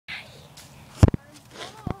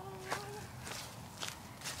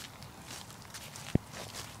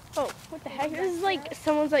heck? This is like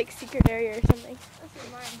someone's like secret area or something. This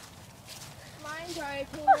is mine. Mine, dry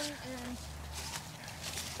cleaning, and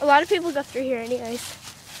A lot of people go through here anyways.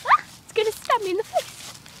 Ah, it's gonna stab me in the face.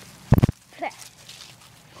 and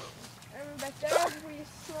back there we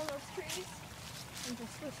smell those trees. And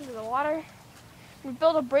just listen to the water. We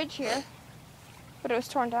built a bridge here, but it was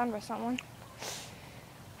torn down by someone.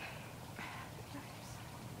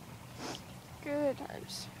 Good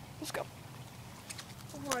times. Let's go.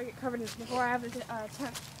 Before I get covered in, before I have the tent,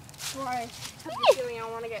 before I have the feeling I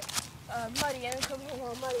want to get muddy and come home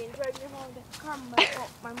all muddy and drag me home and get the car muddy. Oh,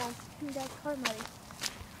 my mom got the car muddy.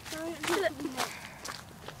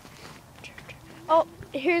 Oh,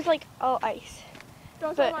 here's like all ice.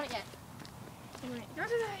 Don't But- step on it yet. Not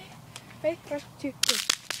today. Wait, 1, 2, 3.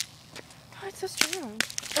 Oh, it's so strong.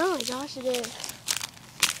 Oh my gosh, it is.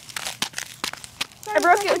 I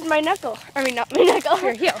broke it with my knuckle. I mean, not my knuckle.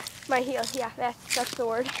 Your heel. My heel. Yeah, that's the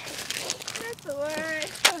word. That's the word.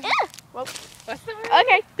 Well, What's the word?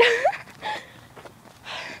 okay.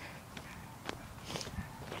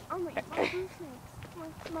 Oh my God. My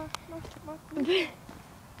blue snakes.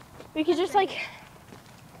 We could just like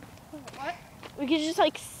What? we could just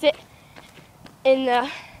like sit in the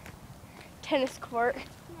tennis court.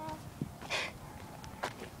 No.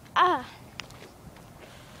 Ah.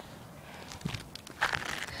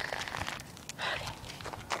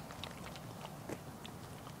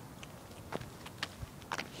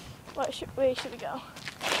 What way should we go?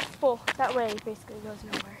 Well, that way basically goes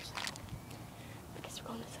nowhere. So I guess we're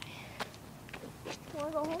going this way. You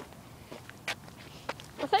want to go home?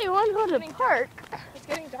 I thought you wanted to go to the park. It's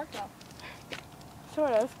getting dark out.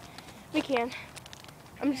 Sort of. We can.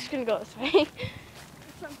 I'm just gonna go this way. The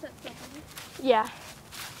sunset's up. Yeah.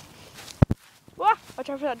 Wah! Watch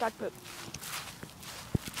out for that dog poop.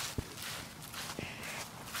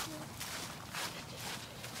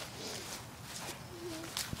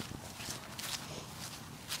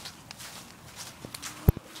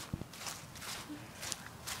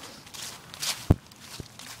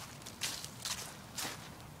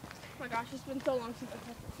 Oh my gosh, it's been so long since I've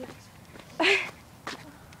had snacks.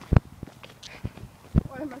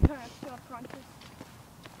 Why am I kind of self-conscious?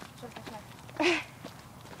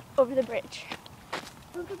 Over the bridge.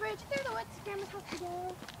 Move the bridge through the woods. Grandma's house to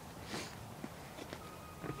go.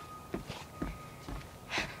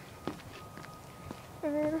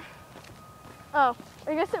 Oh,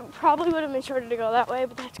 I guess it probably would have been shorter to go that way,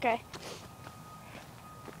 but that's okay.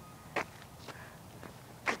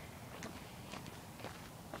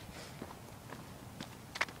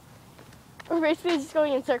 We're basically just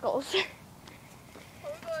going in circles. Oh,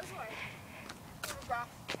 we go this way. Over grass.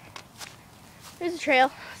 There's a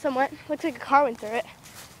trail, somewhat. Looks like a car went through it.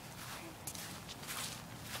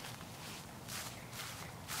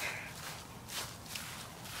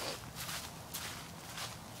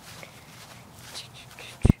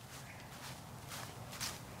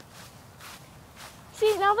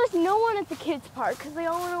 See, now there's no one at the kids' park because they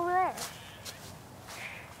all went over there. So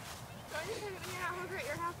I just think when you're not hungry at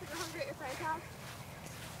your house, you're hungry at your friend's house.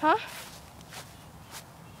 Huh?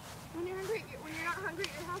 When you're not hungry at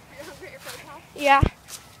your house, but you're hungry at your friend's house. Yeah. I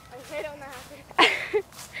hate it when that happens. Has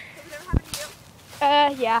it ever happened to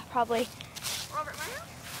you? Yeah, probably. Over at my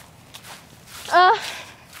house?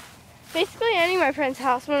 Basically any of my friend's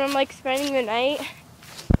house when I'm like spending the night. You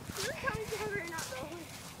can tell me if you're hungry or not, though.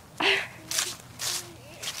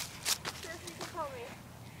 Sure, you can call me.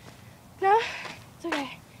 No, it's okay.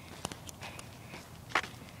 But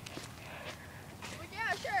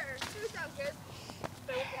yeah, sure. Food sounds good.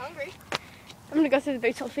 But I won't be hungry. I'm gonna go through the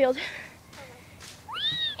baseball field.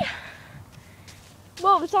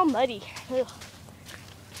 Whoa, it's all muddy. Ugh. I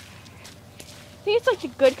think it's like a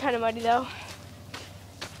good kind of muddy though.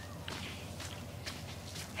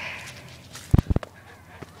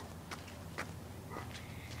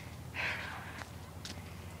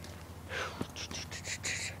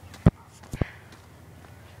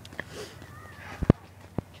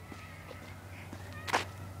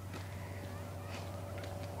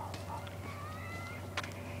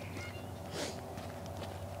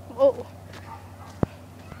 Whoa.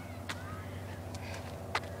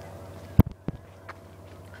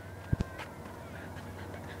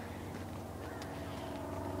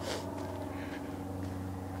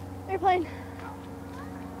 Airplane.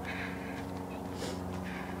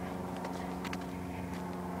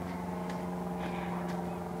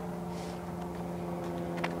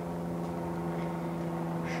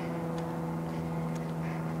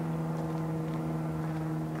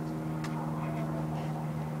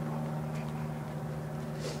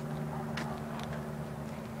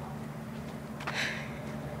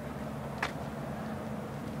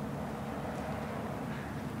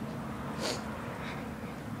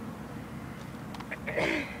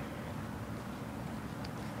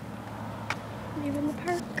 Leaving the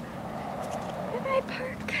park. Bye-bye,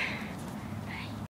 park.